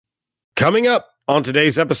Coming up on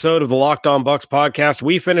today's episode of the Locked On Bucs podcast,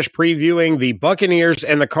 we finish previewing the Buccaneers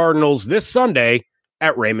and the Cardinals this Sunday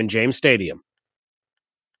at Raymond James Stadium.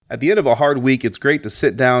 At the end of a hard week, it's great to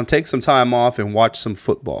sit down, take some time off, and watch some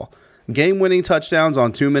football. Game-winning touchdowns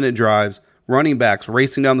on 2-minute drives, running backs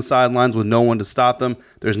racing down the sidelines with no one to stop them.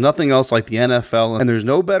 There's nothing else like the NFL, and there's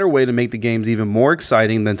no better way to make the games even more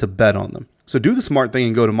exciting than to bet on them. So do the smart thing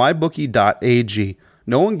and go to mybookie.ag.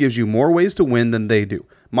 No one gives you more ways to win than they do.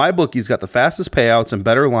 MyBookie's got the fastest payouts and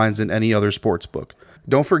better lines than any other sports book.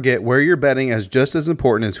 Don't forget, where you're betting is just as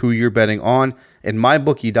important as who you're betting on, and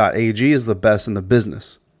mybookie.ag is the best in the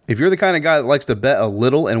business. If you're the kind of guy that likes to bet a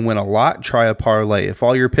little and win a lot, try a parlay. If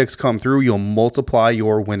all your picks come through, you'll multiply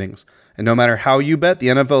your winnings. And no matter how you bet, the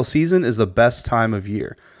NFL season is the best time of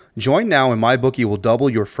year. Join now and MyBookie will double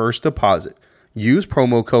your first deposit. Use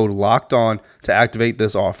promo code LOCKEDON to activate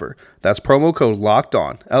this offer. That's promo code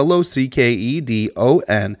LOCKEDON,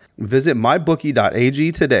 LOCKEDON. Visit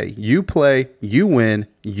mybookie.ag today. You play, you win,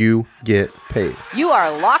 you get paid. You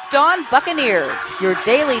are Locked On Buccaneers, your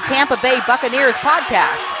daily Tampa Bay Buccaneers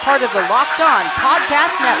podcast, part of the Locked On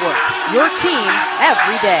Podcast Network, your team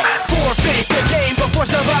every day. Forfeit the game before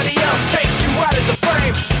somebody else takes you out of the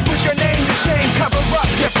frame. Put your name to shame, cover up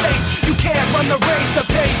your face. You can't run the race, the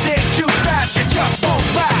pace is too fast, you just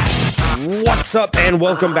won't last. What's up, and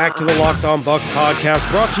welcome back to the Locked On Bucs podcast,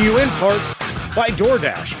 brought to you in part by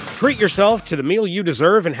DoorDash. Treat yourself to the meal you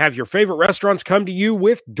deserve and have your favorite restaurants come to you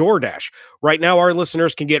with DoorDash. Right now, our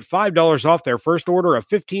listeners can get $5 off their first order of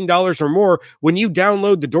 $15 or more when you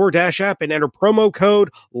download the DoorDash app and enter promo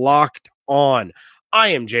code LOCKEDON. I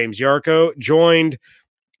am James Yarko, joined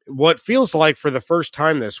what feels like for the first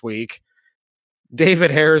time this week,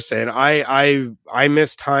 David Harrison. I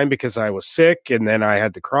missed time because I was sick, and then I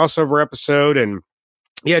had the crossover episode. And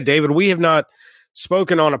yeah, David, we have not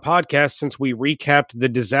spoken on a podcast since we recapped the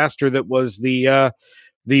disaster that was the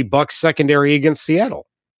Bucs secondary against Seattle.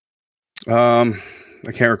 I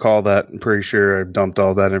can't recall that. I'm pretty sure I dumped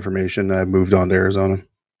all that information. I moved on to Arizona.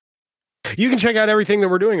 You can check out everything that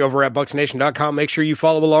we're doing over at BucsNation.com. Make sure you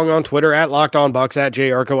follow along on Twitter at LockedOnBucs, at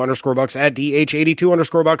JARCO_Bucs, at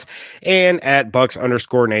DH82_Bucs, and at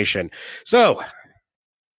Bucs_Nation. So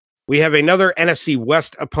we have another NFC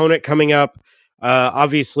West opponent coming up.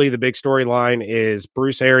 Obviously, the big storyline is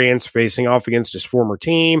Bruce Arians facing off against his former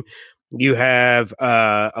team. You have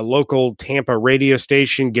a local Tampa radio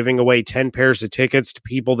station giving away 10 pairs of tickets to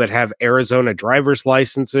people that have Arizona driver's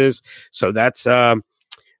licenses. So that's some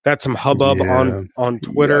hubbub on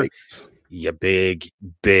Twitter. Yikes. Yeah, big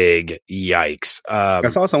yikes. I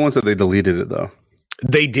saw someone said they deleted it, though.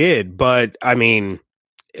 They did, but I mean,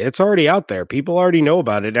 it's already out there. People already know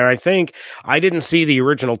about it. And I think I didn't see the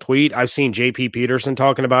original tweet. I've seen JP Peterson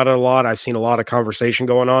talking about it a lot. I've seen a lot of conversation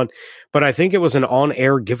going on, but I think it was an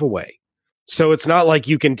on-air giveaway. So it's not like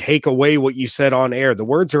you can take away what you said on air. The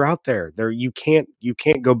words are out there. You can't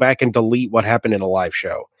go back and delete what happened in a live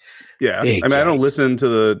show. Yeah, I mean, I don't listen to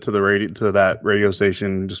that radio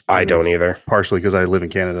station. Just I don't either, partially because I live in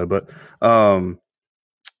Canada. But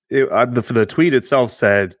the tweet itself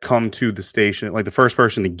said, "Come to the station." Like the first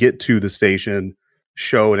person to get to the station,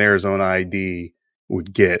 show an Arizona ID,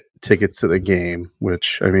 would get tickets to the game.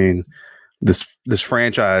 Which, I mean, this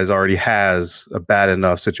franchise already has a bad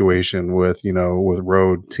enough situation with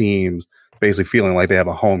road teams basically feeling like they have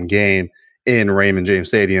a home game in Raymond James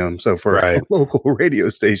Stadium. So for a local radio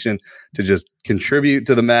station to just contribute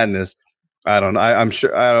to the madness, I'm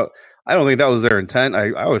sure I don't think that was their intent.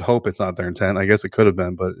 I would hope it's not their intent. I guess it could have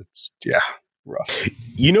been, but it's rough.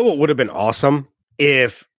 You know what would have been awesome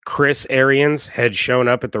if Chris Arians had shown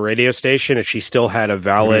up at the radio station, if she still had a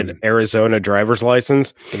valid Arizona driver's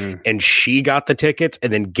license, and she got the tickets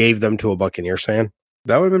and then gave them to a Buccaneers fan.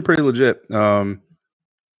 That would have been pretty legit.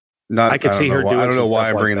 I could see her doing. I don't know why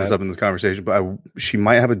I'm bringing this up in this conversation, but she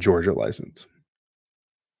might have a Georgia license.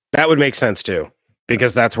 That would make sense too,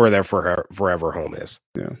 because that's where their forever home is,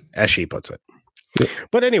 as she puts it. Yeah.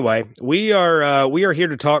 But anyway, we are here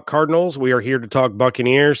to talk Cardinals. We are here to talk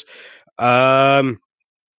Buccaneers. I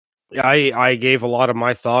gave a lot of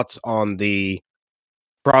my thoughts on the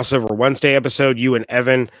crossover Wednesday episode. You and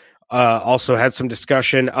Evan also had some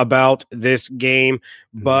discussion about this game,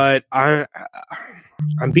 but I'm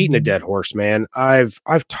beating a dead horse, man. I've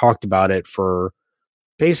talked about it for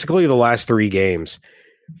basically the last 3 games.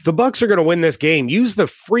 If the Bucs are going to win this game, use the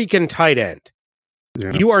freaking tight end.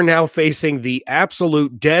 Yeah. You are now facing the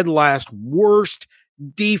absolute dead last worst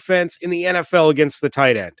defense in the NFL against the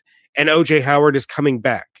tight end. And OJ Howard is coming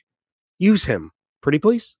back. Use him. Pretty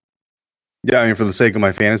please? Yeah, I mean, for the sake of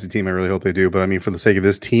my fantasy team, I really hope they do. But I mean, for the sake of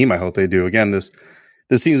this team, I hope they do. Again, this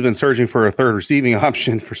this team's been searching for a third receiving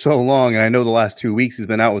option for so long, and I know the last 2 weeks he's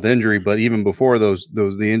been out with injury, but even before the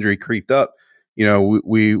injury creeped up,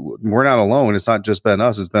 we're not alone. It's not just been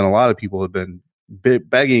us; it's been a lot of people have been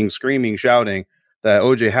begging, screaming, shouting that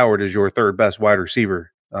OJ Howard is your third best wide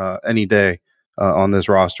receiver any day on this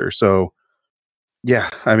roster. So, yeah,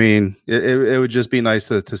 I mean, it would just be nice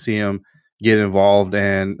to see him get involved.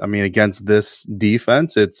 And I mean, against this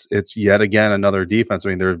defense, it's yet again another defense. I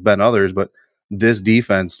mean, there have been others, but this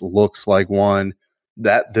defense looks like one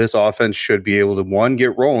that this offense should be able to, one,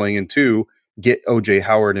 get rolling, and two, get OJ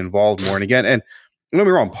Howard involved more. And again, and don't get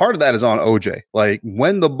me wrong, part of that is on OJ. Like,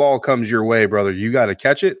 when the ball comes your way, brother, you got to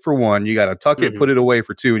catch it for one, you got to tuck it, put it away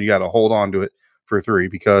for two, and you got to hold on to it for three,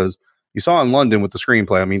 because you saw in London with the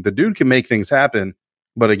screenplay. I mean, the dude can make things happen,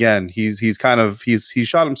 but again, he's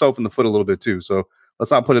shot himself in the foot a little bit too. So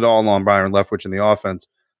let's not put it all on Byron Leftwich and the offense,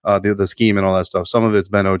 the scheme and all that stuff. Some of it's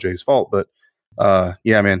been OJ's fault, but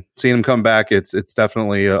yeah, man, seeing him come back, it's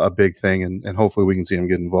definitely a big thing, and hopefully we can see him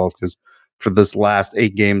get involved, because for this last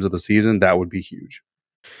 8 games of the season, that would be huge.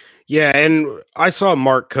 Yeah, and I saw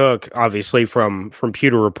Mark Cook, obviously from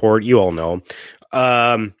Pewter Report. You all know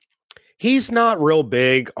him. He's not real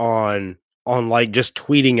big on like just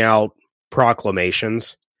tweeting out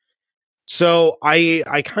proclamations. So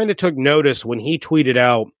I kind of took notice when he tweeted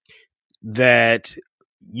out that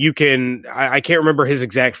you can, I can't remember his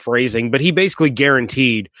exact phrasing, but he basically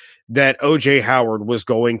guaranteed that OJ Howard was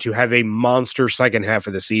going to have a monster second half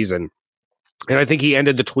of the season. And I think he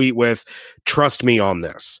ended the tweet with, "Trust me on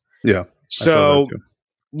this." Yeah. So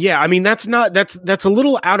yeah, I mean, that's a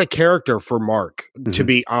little out of character for Mark, to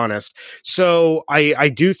be honest. So I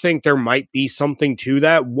do think there might be something to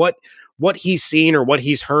that. What he's seen or what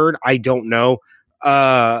he's heard, I don't know.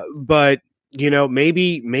 But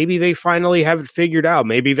maybe they finally have it figured out.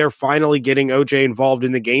 Maybe they're finally getting OJ involved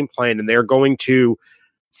in the game plan, and they're going to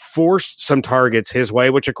force some targets his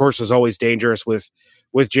way, which of course is always dangerous with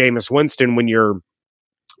Jameis Winston when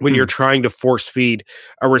you're trying to force feed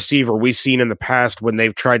a receiver. We've seen in the past when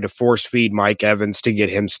they've tried to force feed Mike Evans to get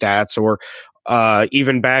him stats, or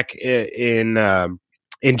even back in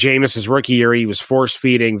Jameis's rookie year, he was force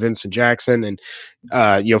feeding Vincent Jackson and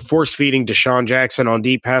force feeding Deshaun Jackson on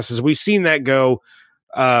deep passes. We've seen that go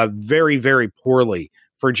very, very poorly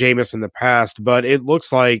for Jameis in the past, but it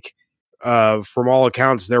looks like from all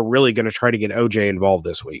accounts they're really going to try to get OJ involved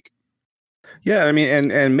this week. Yeah, I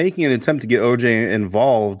mean, and making an attempt to get OJ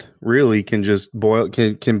involved really can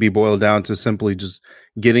be boiled down to simply just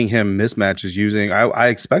getting him mismatches using. I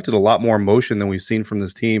expected a lot more motion than we've seen from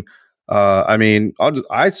this team. I mean,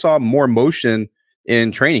 I saw more motion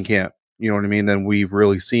in training camp, you know what I mean, than we've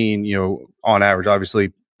really seen, on average.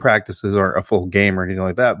 Obviously, practices aren't a full game or anything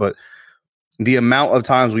like that, but the amount of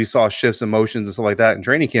times we saw shifts and motions and stuff like that in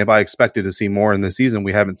training camp, I expected to see more in this season.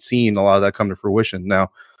 We haven't seen a lot of that come to fruition.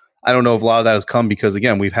 Now, I don't know if a lot of that has come because,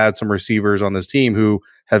 again, we've had some receivers on this team who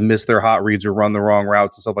have missed their hot reads or run the wrong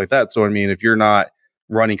routes and stuff like that. So, I mean, if you're not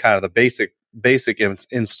running kind of the basic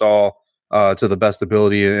install to the best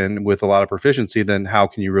ability and with a lot of proficiency, then how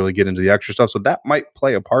can you really get into the extra stuff? So that might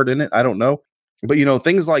play a part in it. I don't know. But,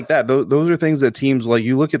 things like that, those are things that teams, like,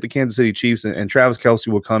 you look at the Kansas City Chiefs, and Travis Kelce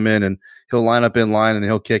will come in and he'll line up in line and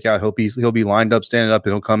he'll kick out. He'll be lined up, standing up,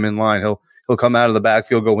 and he'll come in line. He'll come out of the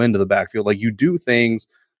backfield, go into the backfield. Like, you do things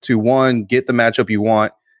to, one, get the matchup you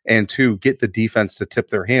want, and two, get the defense to tip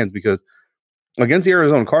their hands, because against the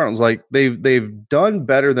Arizona Cardinals, like, they've done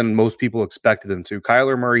better than most people expected them to.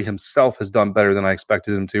 Kyler Murray himself has done better than I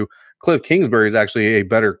expected him to. Cliff Kingsbury is actually a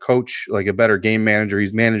better coach, like a better game manager.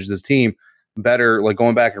 He's managed this team better, like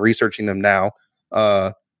going back and researching them now.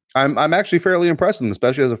 I'm actually fairly impressed with him,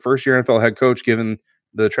 especially as a first-year NFL head coach, given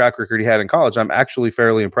the track record he had in college. I'm actually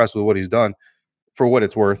fairly impressed with what he's done, for what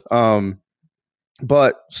it's worth.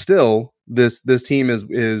 But still, this team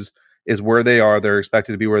is where they are. They're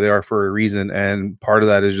expected to be where they are for a reason, and part of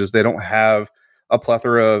that is just they don't have a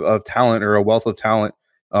plethora of talent or a wealth of talent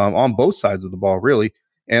on both sides of the ball, really.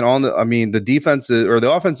 And the defense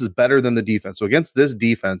the offense is better than the defense. So against this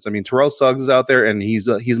defense, I mean, Terrell Suggs is out there, and he's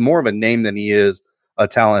more of a name than he is a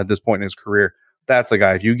talent at this point in his career. That's a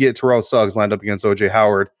guy. If you get Terrell Suggs lined up against OJ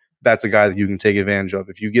Howard, that's a guy that you can take advantage of.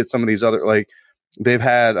 If you get some of these other, like, they've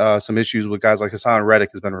had some issues with guys like Hassan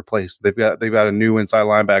Reddick has been replaced. They've got a new inside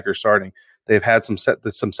linebacker starting. They've had some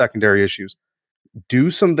secondary issues.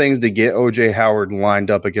 Do some things to get OJ Howard lined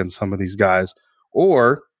up against some of these guys,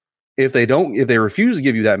 or if they refuse to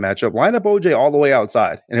give you that matchup, line up OJ all the way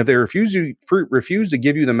outside. And if they refuse to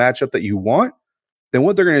give you the matchup that you want, then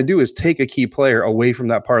what they're going to do is take a key player away from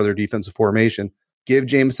that part of their defensive formation. Give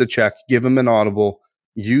Jameis a check, give him an audible,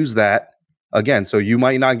 use that. Again, so you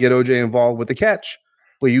might not get OJ involved with the catch,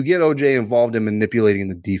 but you get OJ involved in manipulating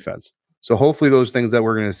the defense. So hopefully those things that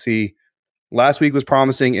we're going to see. Last week was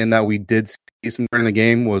promising in that we did see some during the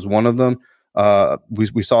game was one of them.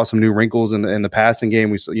 We saw some new wrinkles in the passing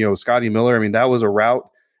game. We saw, Scotty Miller. I mean, that was a route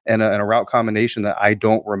and a route combination that I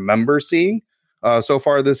don't remember seeing so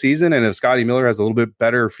far this season. And if Scotty Miller has a little bit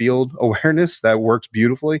better field awareness, that works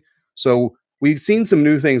beautifully. So we've seen some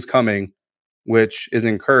new things coming, which is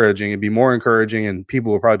encouraging. It'd be more encouraging, and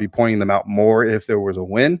people will probably be pointing them out more if there was a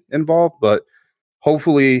win involved. But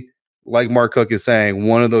hopefully, like Mark Cook is saying,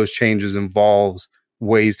 one of those changes involves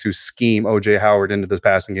ways to scheme OJ Howard into this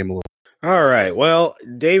passing game a little. All right. Well,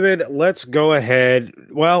 David, let's go ahead.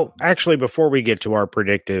 Well, actually, before we get to our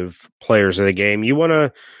predictive players of the game, you want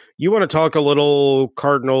to talk a little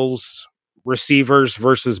Cardinals receivers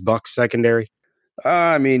versus Bucks secondary?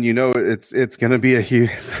 I mean, it's going to be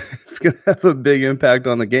it's going to have a big impact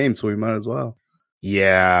on the game, so we might as well.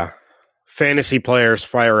 Yeah. Fantasy players,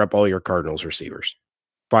 fire up all your Cardinals receivers.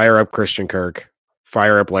 Fire up Christian Kirk.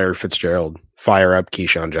 Fire up Larry Fitzgerald. Fire up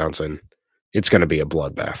Keyshawn Johnson. It's going to be a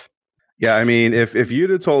bloodbath. Yeah, I mean, if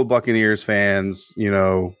you'd have told Buccaneers fans,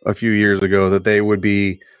 a few years ago that they would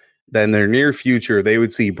be, that in their near future, they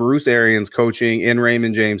would see Bruce Arians coaching in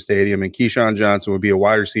Raymond James Stadium and Keyshawn Johnson would be a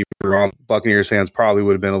wide receiver, Buccaneers fans probably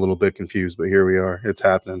would have been a little bit confused, but here we are. It's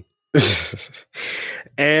happening.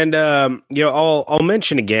 And, I'll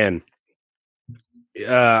mention again,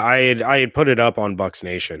 I had put it up on Bucks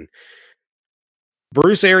Nation.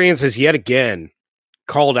 Bruce Arians has yet again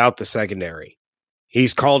called out the secondary.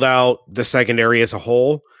 He's called out the secondary as a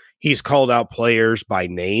whole. He's called out players by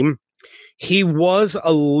name. He was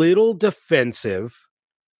a little defensive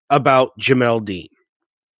about Jamel Dean.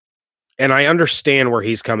 And I understand where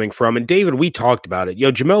he's coming from. And David, we talked about it.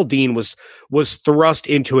 Jamel Dean was thrust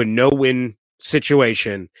into a no-win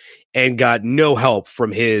situation and got no help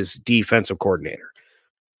from his defensive coordinator.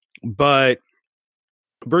 But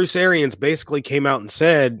Bruce Arians basically came out and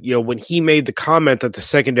said, when he made the comment that the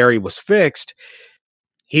secondary was fixed,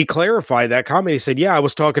 he clarified that comment. He said, yeah, I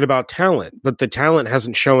was talking about talent, but the talent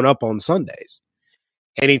hasn't shown up on Sundays.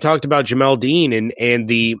 And he talked about Jamel Dean and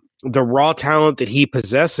the raw talent that he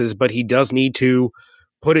possesses, but he does need to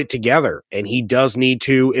put it together and he does need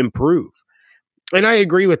to improve. And I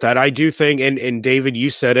agree with that. I do think, and David, you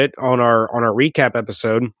said it on our recap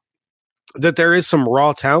episode, that there is some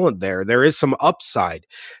raw talent there. There is some upside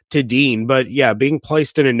to Dean, but yeah, being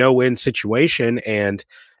placed in a no-win situation and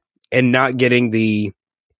not getting the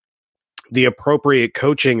appropriate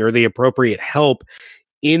coaching or the appropriate help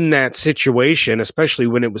in that situation, especially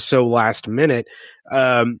when it was so last minute,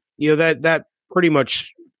 that pretty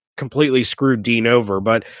much completely screwed Dean over.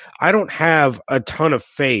 But I don't have a ton of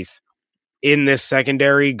faith in this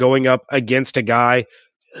secondary going up against a guy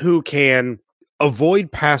who can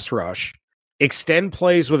avoid pass rush, extend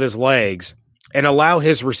plays with his legs, and allow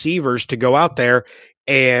his receivers to go out there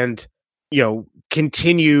and,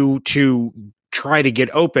 continue to try to get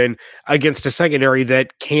open against a secondary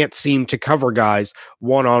that can't seem to cover guys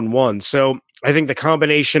one-on-one. So I think the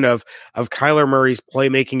combination of Kyler Murray's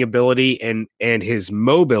playmaking ability and his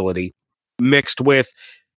mobility mixed with,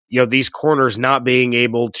 these corners not being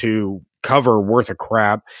able to cover worth a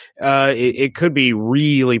crap, it could be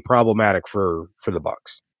really problematic for the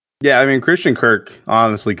Bucs. Yeah, I mean, Christian Kirk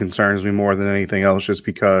honestly concerns me more than anything else, just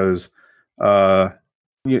because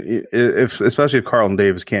especially if Carlton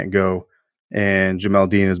Davis can't go and Jamel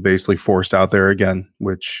Dean is basically forced out there again,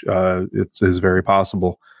 which is very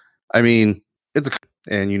possible. I mean, the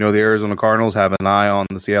Arizona Cardinals have an eye on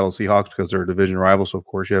the Seattle Seahawks because they're a division rival, so of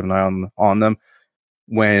course you have an eye on them.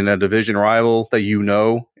 When a division rival that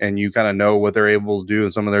and you kind of know what they're able to do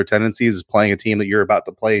and some of their tendencies is playing a team that you're about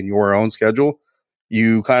to play in your own schedule,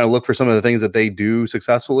 you kind of look for some of the things that they do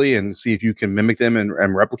successfully and see if you can mimic them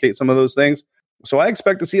and replicate some of those things. So I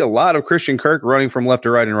expect to see a lot of Christian Kirk running from left to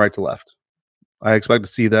right and right to left. I expect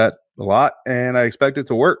to see that a lot, and I expect it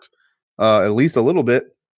to work at least a little bit.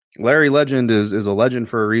 Larry Legend is a legend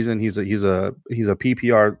for a reason. He's a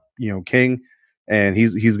PPR king, and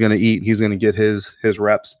he's going to eat. He's going to get his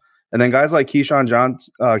reps. And then guys like Keyshawn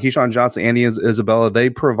Johnson, Andy Isabella, they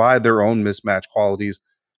provide their own mismatch qualities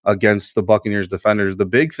against the Buccaneers defenders.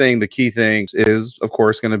 The key thing is, of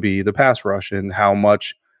course, going to be the pass rush and how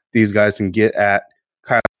much these guys can get at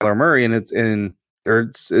Kyler Murray. And it's I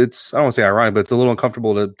don't want to say ironic, but it's a little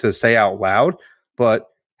uncomfortable to say out loud. But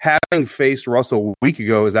having faced Russell a week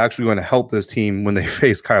ago is actually going to help this team when they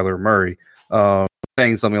face Kyler Murray.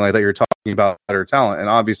 Saying something like that, you're talking about better talent. And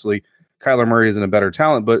obviously, Kyler Murray isn't a better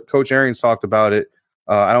talent, but Coach Arians talked about it.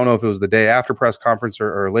 I don't know if it was the day after press conference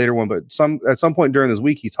or later one, but at some point during this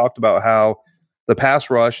week, he talked about how the pass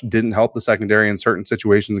rush didn't help the secondary in certain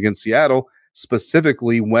situations against Seattle,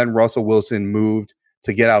 specifically when Russell Wilson moved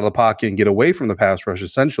to get out of the pocket and get away from the pass rush.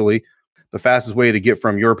 Essentially, the fastest way to get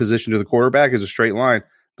from your position to the quarterback is a straight line.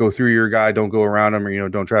 Go through your guy, don't go around him, or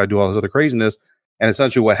don't try to do all this other craziness. And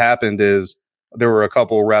essentially what happened is there were a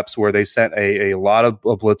couple reps where they sent a lot of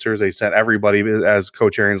blitzers. They sent everybody, as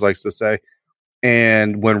Coach Arians likes to say.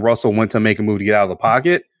 And when Russell went to make a move to get out of the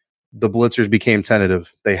pocket, the blitzers became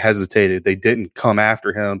tentative. They hesitated. They didn't come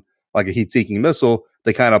after him like a heat-seeking missile.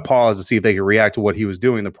 They kind of paused to see if they could react to what he was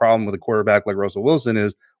doing. The problem with a quarterback like Russell Wilson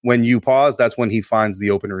is when you pause, that's when he finds the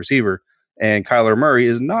open receiver. And Kyler Murray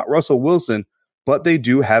is not Russell Wilson, but they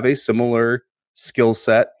do have a similar skill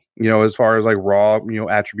set, as far as like raw,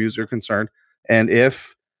 attributes are concerned. And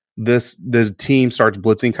if this team starts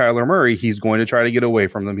blitzing Kyler Murray, he's going to try to get away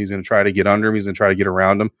from them. He's going to try to get under him. He's going to try to get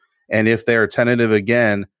around him. And if they're tentative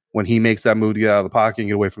again, when he makes that move to get out of the pocket and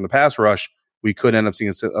get away from the pass rush, we could end up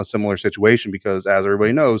seeing a similar situation because, as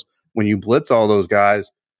everybody knows, when you blitz all those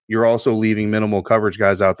guys, you're also leaving minimal coverage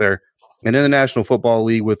guys out there. And in the National Football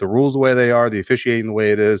League, with the rules the way they are, the officiating the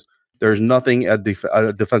way it is, there's nothing a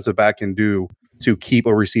defensive back can do to keep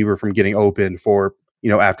a receiver from getting open for,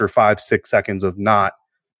 after 5-6 seconds of not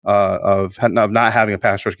having a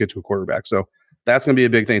pass rush get to a quarterback. So that's going to be a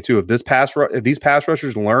big thing too. If these pass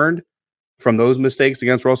rushers learned from those mistakes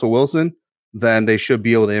against Russell Wilson, then they should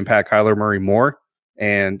be able to impact Kyler Murray more,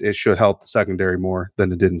 and it should help the secondary more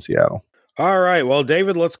than it did in Seattle. All right. Well,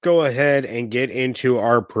 David, let's go ahead and get into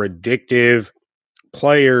our predictive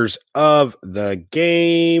players of the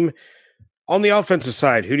game. On the offensive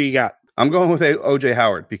side, who do you got? I'm going with O.J.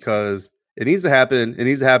 Howard because it needs to happen. It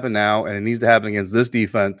needs to happen now, and it needs to happen against this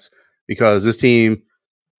defense because this team,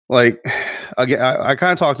 again, I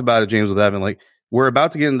kind of talked about it, James, with Evan. We're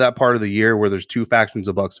about to get into that part of the year where there's two factions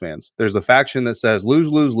of Bucs fans. There's the faction that says lose,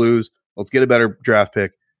 lose, lose. Let's get a better draft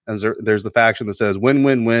pick. And there's the faction that says win,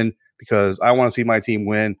 win, win because I want to see my team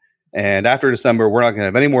win. And after December, we're not going to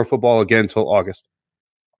have any more football again until August.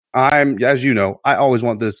 As you know, I always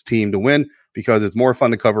want this team to win because it's more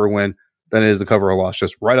fun to cover a win than it is to cover a loss.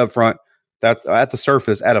 Just right up front, that's at the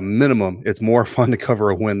surface, at a minimum, it's more fun to cover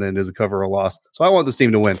a win than it is to cover a loss. So I want this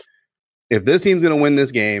team to win. If this team's going to win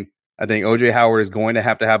this game, I think O.J. Howard is going to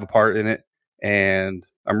have a part in it, and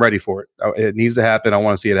I'm ready for it. It needs to happen. I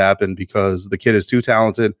want to see it happen because the kid is too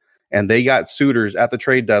talented, and they got suitors at the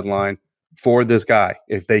trade deadline for this guy.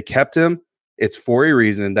 If they kept him, it's for a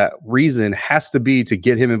reason. That reason has to be to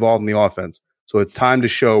get him involved in the offense. So it's time to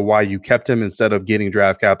show why you kept him instead of getting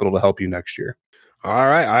draft capital to help you next year. All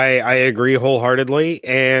right. I agree wholeheartedly.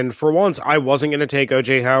 And for once, I wasn't going to take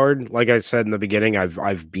O.J. Howard. Like I said in the beginning,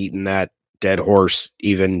 I've beaten that dead horse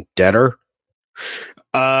even deader.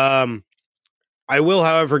 I will,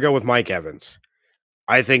 however, go with Mike Evans.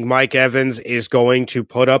 I think Mike Evans is going to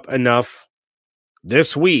put up enough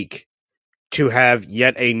this week to have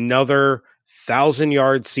yet another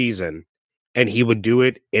 1,000-yard season, and he would do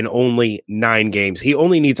it in only 9 games. He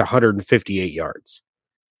only needs 158 yards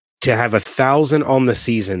to have 1,000 on the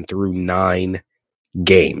season through 9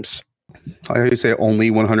 games. I heard you say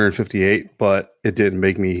only 158, but it didn't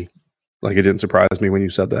it didn't surprise me when you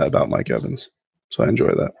said that about Mike Evans. So I enjoy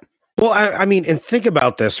that. Well, I mean, and think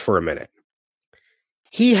about this for a minute.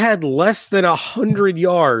 He had less than 100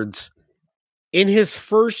 yards in his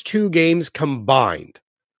first 2 games combined.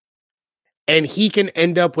 And he can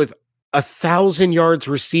end up with 1,000 yards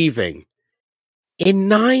receiving in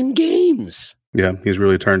 9 games. Yeah, he's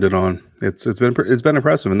really turned it on. It's been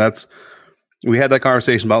impressive, and we had that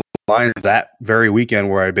conversation about Lions that very weekend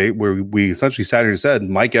where we essentially sat here and said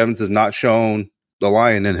Mike Evans has not shown the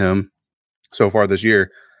Lion in him so far this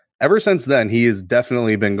year. Ever since then, he has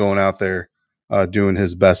definitely been going out there doing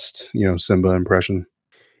his best, Simba impression.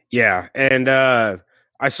 Yeah, and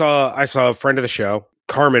I saw a friend of the show,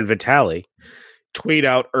 Carmen Vitale, tweet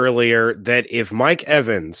out earlier that if Mike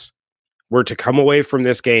Evans were to come away from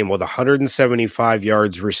this game with 175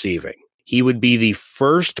 yards receiving, he would be the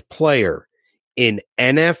first player in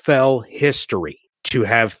NFL history to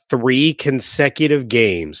have 3 consecutive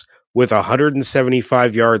games with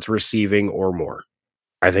 175 yards receiving or more.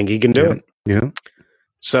 I think he can do it. Yeah.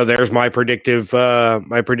 So there's my predictive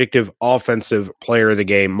offensive player of the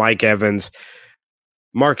game, Mike Evans.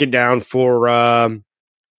 Mark it down for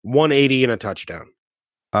 180 and a touchdown.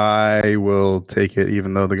 I will take it,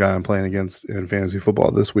 even though the guy I'm playing against in fantasy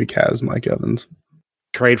football this week has Mike Evans.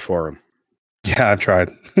 Trade for him. Yeah, I've tried.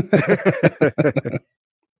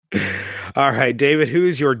 All right, David, who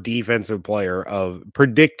is your predictive defensive player of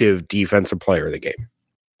the game?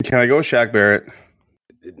 Can I go with Shaq Barrett?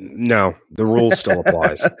 No, the rule still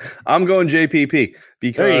applies. I'm going JPP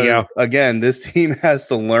because, there you go. Again, this team has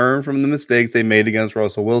to learn from the mistakes they made against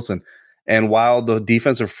Russell Wilson. And while the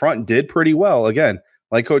defensive front did pretty well, again,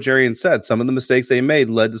 like Coach Arians said, some of the mistakes they made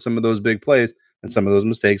led to some of those big plays, and some of those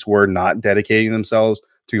mistakes were not dedicating themselves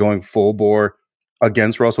to going full bore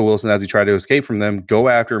against Russell Wilson as he tried to escape from them. Go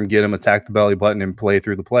after him, get him, attack the belly button, and play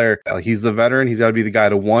through the player. He's the veteran. He's got to be the guy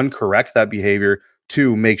to, one, correct that behavior,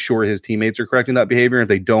 two, make sure his teammates are correcting that behavior. And if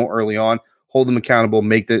they don't early on, hold them accountable,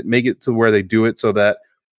 make it to where they do it so that,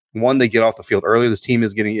 one, they get off the field early. This team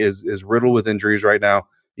is riddled with injuries right now.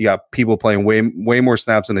 You got people playing way more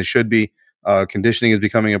snaps than they should be. Conditioning is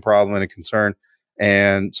becoming a problem and a concern.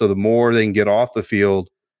 And so the more they can get off the field,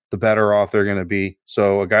 the better off they're going to be.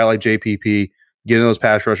 So a guy like JPP, get in those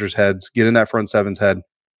pass rushers' heads, get in that front seven's head,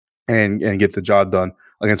 and get the job done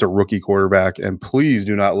against a rookie quarterback. And please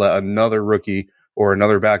do not let another rookie or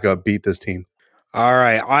another backup beat this team. All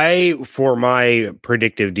right. For my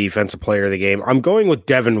predictive defensive player of the game, I'm going with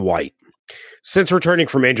Devin White. Since returning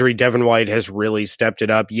from injury, Devin White has really stepped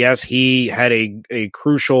it up. Yes, he had a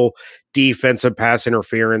crucial defensive pass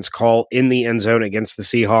interference call in the end zone against the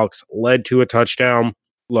Seahawks, led to a touchdown.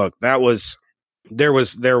 Look, there was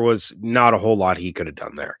not a whole lot he could have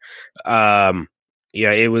done there.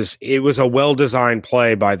 It was a well-designed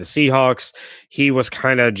play by the Seahawks. He was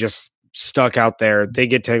kind of just stuck out there. They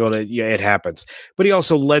get tangled. It happens. But he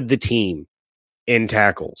also led the team in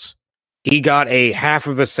tackles. He got a half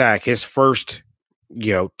of a sack, his first,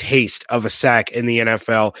 taste of a sack in the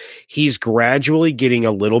NFL. He's gradually getting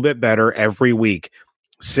a little bit better every week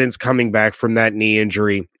since coming back from that knee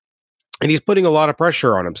injury. And he's putting a lot of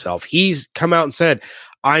pressure on himself. He's come out and said,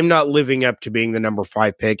 I'm not living up to being the number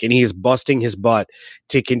 5 pick, and he is busting his butt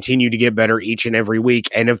to continue to get better each and every week.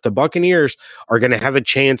 And if the Buccaneers are going to have a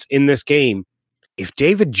chance in this game, if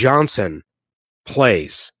David Johnson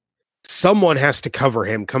plays, someone has to cover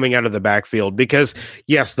him coming out of the backfield, because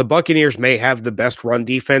yes, the Buccaneers may have the best run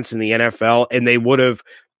defense in the NFL, and they would have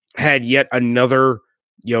had yet another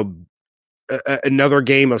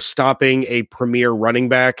game of stopping a premier running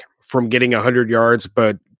back from getting 100 yards,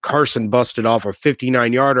 but Carson busted off a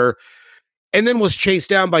 59-yarder and then was chased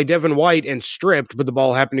down by Devin White and stripped, but the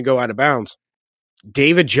ball happened to go out of bounds.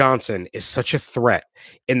 David Johnson is such a threat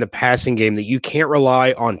in the passing game that you can't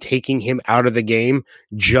rely on taking him out of the game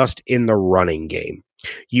just in the running game.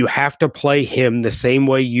 You have to play him the same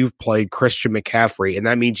way you've played Christian McCaffrey, and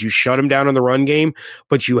that means you shut him down in the run game,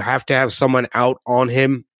 but you have to have someone out on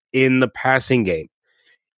him in the passing game.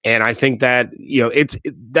 And I think that,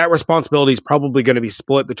 that responsibility is probably going to be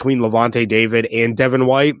split between Levante David and Devin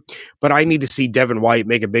White, but I need to see Devin White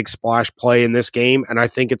make a big splash play in this game, and I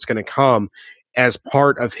think it's going to come as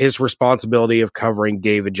part of his responsibility of covering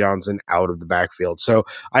David Johnson out of the backfield. So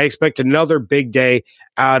I expect another big day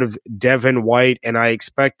out of Devin White, and I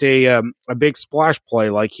expect a big splash play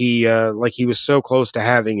like he was so close to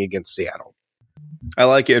having against Seattle. I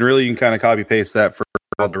like it, and really you can kind of copy paste that for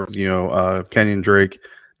Kenyon Drake.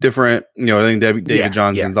 Different, I think David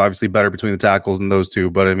Johnson's obviously better between the tackles than those two,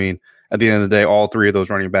 but I mean, at the end of the day, all three of those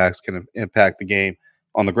running backs can impact the game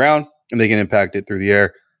on the ground, and they can impact it through the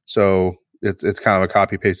air. So it's kind of a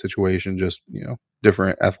copy paste situation, just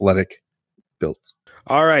different athletic builds.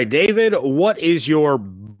 All right, David, what is your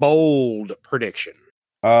bold prediction?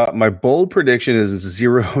 My bold prediction is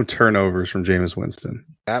 0 turnovers from Jameis Winston.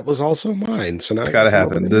 That was also mine. So now it's got to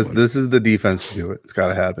happen. This is the defense to do it. It's got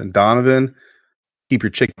to happen. Donovan, keep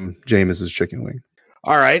your Jameis's chicken wing.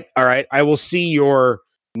 All right. I will see your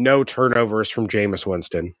no turnovers from Jameis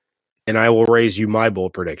Winston, and I will raise you my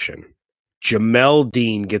bold prediction. Jamel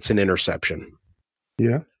Dean gets an interception.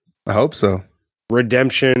 Yeah, I hope so.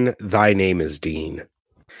 Redemption, thy name is Dean.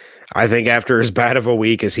 I think after as bad of a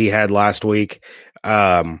week as he had last week,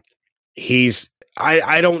 I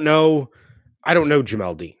don't know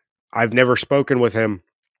Jamel Dean. I've never spoken with him,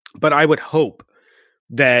 but I would hope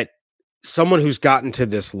that someone who's gotten to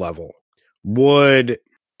this level would,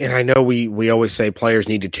 and I know we always say players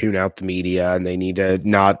need to tune out the media and they need to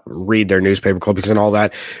not read their newspaper clippings and all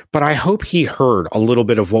that, but I hope he heard a little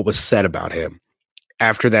bit of what was said about him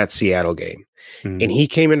after that Seattle game. Mm-hmm. And he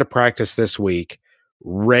came into practice this week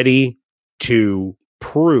ready to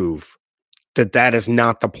prove that is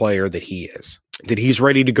not the player that he is, that he's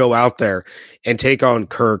ready to go out there and take on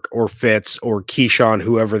Kirk or Fitz or Keyshawn,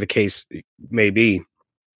 whoever the case may be,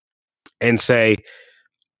 and say,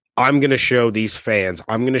 I'm going to show these fans,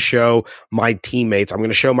 I'm going to show my teammates, I'm going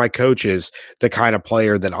to show my coaches the kind of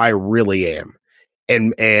player that I really am,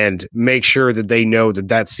 and make sure that they know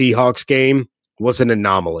that Seahawks game was an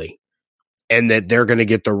anomaly and that they're going to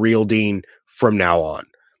get the real Dean from now on.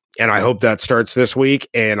 And I hope that starts this week.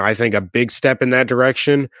 And I think a big step in that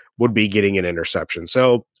direction would be getting an interception.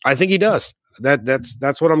 So I think he does.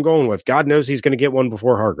 That's what I'm going with. God knows he's going to get one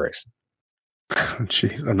before Hargraves.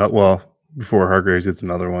 Jeez, well, before Hargraves gets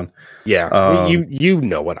another one. Yeah, you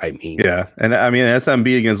know what I mean. Yeah, and I mean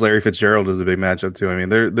SMB against Larry Fitzgerald is a big matchup too. I mean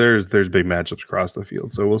there's big matchups across the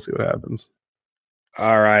field, so we'll see what happens.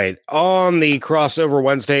 All right, on the crossover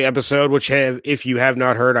Wednesday episode, which if you have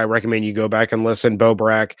not heard, I recommend you go back and listen. Bo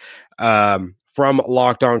Brack from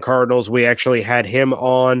Locked On Cardinals, we actually had him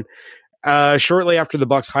on shortly after the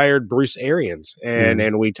Bucs hired Bruce Arians,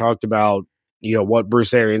 and we talked about what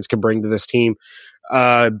Bruce Arians can bring to this team.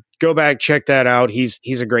 Go back, check that out.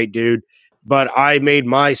 He's a great dude. But I made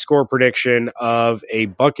my score prediction of a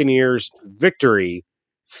Buccaneers victory,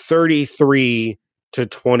 33-24.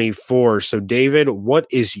 So, David, what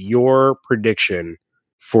is your prediction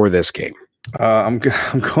for this game? I'm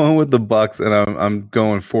going with the Bucs, and I'm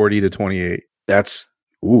going 40-28. That's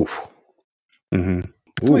oof. Mm-hmm.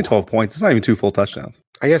 It's only 12 points. It's not even 2 full touchdowns.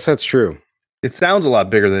 I guess that's true. It sounds a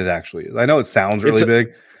lot bigger than it actually is. I know it sounds really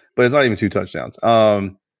big, but it's not even 2 touchdowns. Yeah,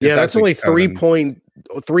 that's only 3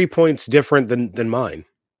 points different than mine.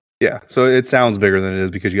 Yeah, so it sounds bigger than it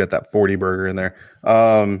is because you got that 40 burger in there.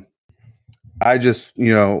 I just,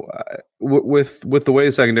 with the way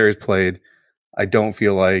the secondary is played, I don't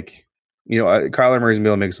feel like, Kyler Murray's gonna be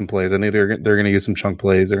able to make some plays. I think they're going to get some chunk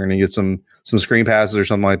plays. They're going to get some screen passes or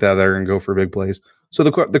something like that. They're going to go for big plays. So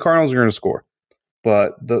the Cardinals are going to score,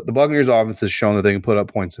 but the Buccaneers offense has shown that they can put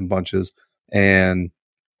up points in bunches, and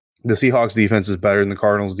the Seahawks defense is better than the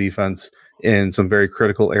Cardinals defense in some very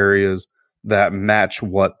critical areas that match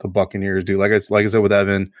what the Buccaneers do. Like I said with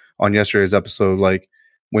Evan on yesterday's episode, like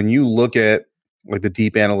when you look at like the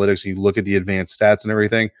deep analytics, you look at the advanced stats and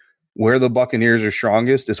everything, where the Buccaneers are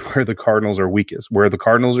strongest is where the Cardinals are weakest. Where the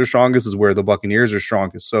Cardinals are strongest is where the Buccaneers are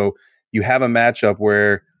strongest. So you have a matchup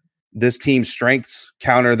where this team's strengths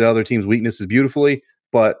counter the other team's weaknesses beautifully,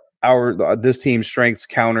 but this team's strengths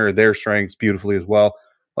counter their strengths beautifully as well.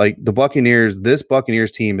 Like the Buccaneers, this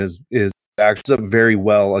Buccaneers team is actually up very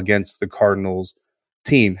well against the Cardinals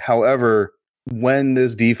team. However, when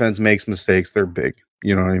this defense makes mistakes, they're big.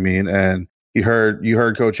 You know what I mean? And you heard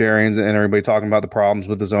Coach Arians and everybody talking about the problems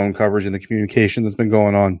with the zone coverage and the communication that's been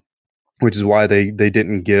going on, which is why they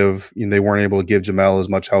didn't give, they weren't able to give Jamel as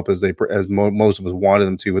much help as most of us wanted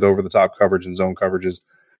them to with over the top coverage and zone coverages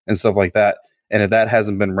and stuff like that. And if that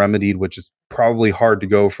hasn't been remedied, which is probably hard to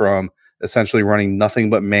go from essentially running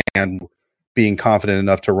nothing but man, being confident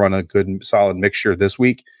enough to run a good solid mixture this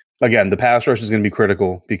week. Again, the pass rush is going to be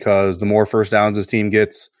critical because the more first downs this team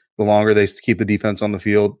gets, the longer they keep the defense on the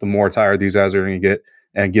field, the more tired these guys are going to get.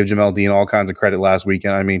 And give Jamel Dean all kinds of credit last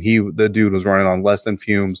weekend. I mean, the dude was running on less than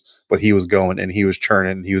fumes, but he was going and he was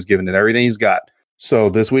churning and he was giving it everything he's got. So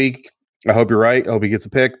this week, I hope you're right. I hope he gets a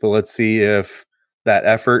pick, but let's see if that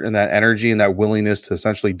effort and that energy and that willingness to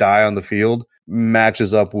essentially die on the field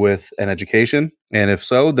matches up with an education. And if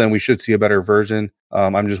so, then we should see a better version.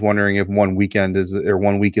 I'm just wondering if 1 week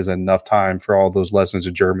is enough time for all those lessons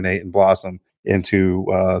to germinate and blossom into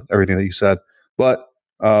everything that you said. But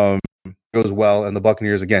goes well and the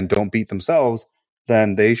Buccaneers, again, don't beat themselves,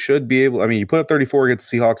 then they should be able, you put up 34 against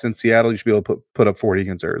the Seahawks in Seattle, you should be able to put up 40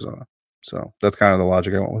 against Arizona. So that's kind of the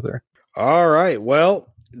logic I went with there. All right.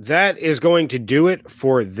 Well, that is going to do it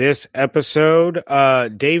for this episode.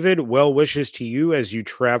 David, well wishes to you as you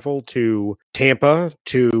travel to Tampa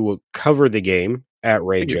to cover the game at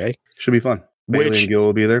Ray J. Should be fun. Bailey and Gil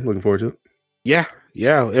will be there. Looking forward to it. Yeah.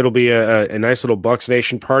 It'll be a nice little Bucs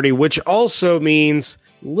Nation party, which also means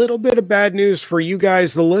a little bit of bad news for you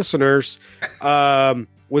guys, the listeners.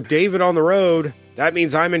 With David on the road, that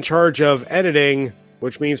means I'm in charge of editing,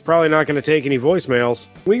 which means probably not going to take any voicemails.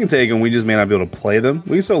 We can take them. We just may not be able to play them.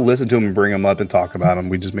 We can still listen to them and bring them up and talk about them.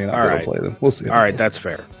 We just may not be able to play them. We'll see. All right, that's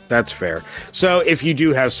fair. So if you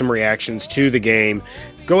do have some reactions to the game,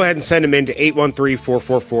 go ahead and send them in to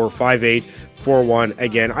 813-444-5841.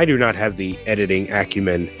 Again, I do not have the editing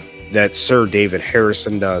acumen that Sir David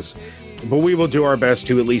Harrison does, but we will do our best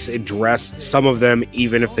to at least address some of them,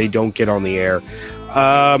 even if they don't get on the air.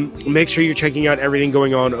 Make sure you're checking out everything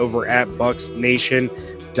going on over at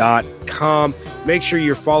BucsNation.com. Make sure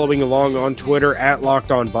you're following along on Twitter at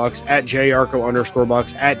LockedOnBucs, at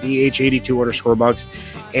JArco_Bucs, at DH82_Bucs,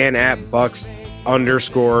 and at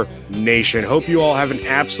Bucs_Nation. Hope you all have an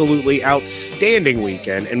absolutely outstanding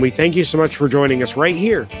weekend, and we thank you so much for joining us right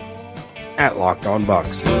here at Locked On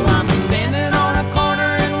Bucs.